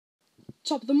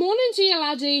Top of the morning to you,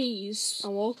 laddies,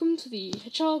 and welcome to the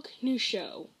Hedgehog news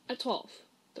show at 12,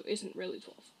 that isn't really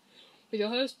 12, with your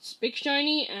hosts Big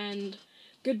Shiny and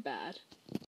Good Bad.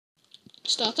 To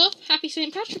start off, happy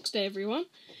St. Patrick's Day, everyone.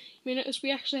 You may notice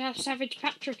we actually have Savage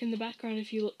Patrick in the background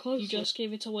if you look close. You just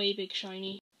gave it away, Big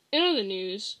Shiny. In other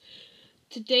news,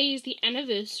 today is the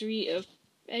anniversary of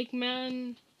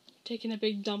Eggman taking a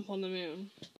big dump on the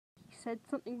moon. He said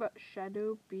something about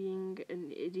Shadow being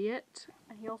an idiot,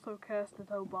 and he also cursed at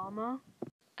Obama.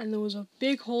 And there was a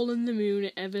big hole in the moon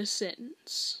ever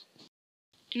since.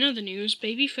 In other news,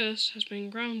 Baby First has been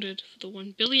grounded for the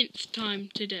 1 billionth time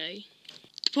today.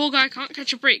 The poor guy can't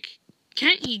catch a break.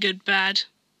 Can't he, Good Bad?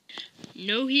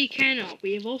 No, he cannot.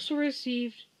 We have also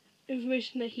received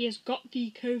information that he has got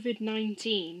the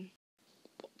COVID-19.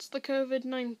 What's the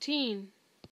COVID-19?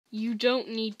 You don't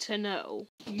need to know.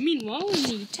 Meanwhile,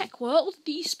 in the tech world,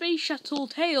 the space shuttle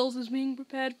Tails is being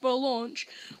prepared for launch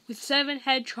with 7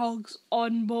 hedgehogs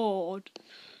on board.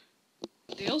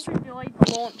 They also delayed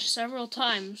the launch several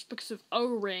times because of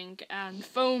O-ring and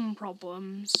foam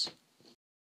problems.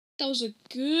 That was a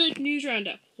good news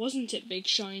roundup, wasn't it, Big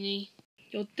Shiny?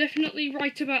 You're definitely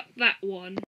right about that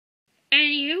one.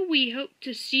 Anywho, we hope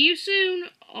to see you soon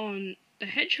on the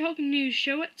Hedgehog News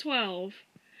Show at 12.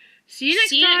 See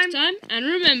you next time, and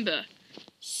remember,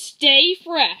 stay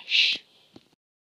fresh.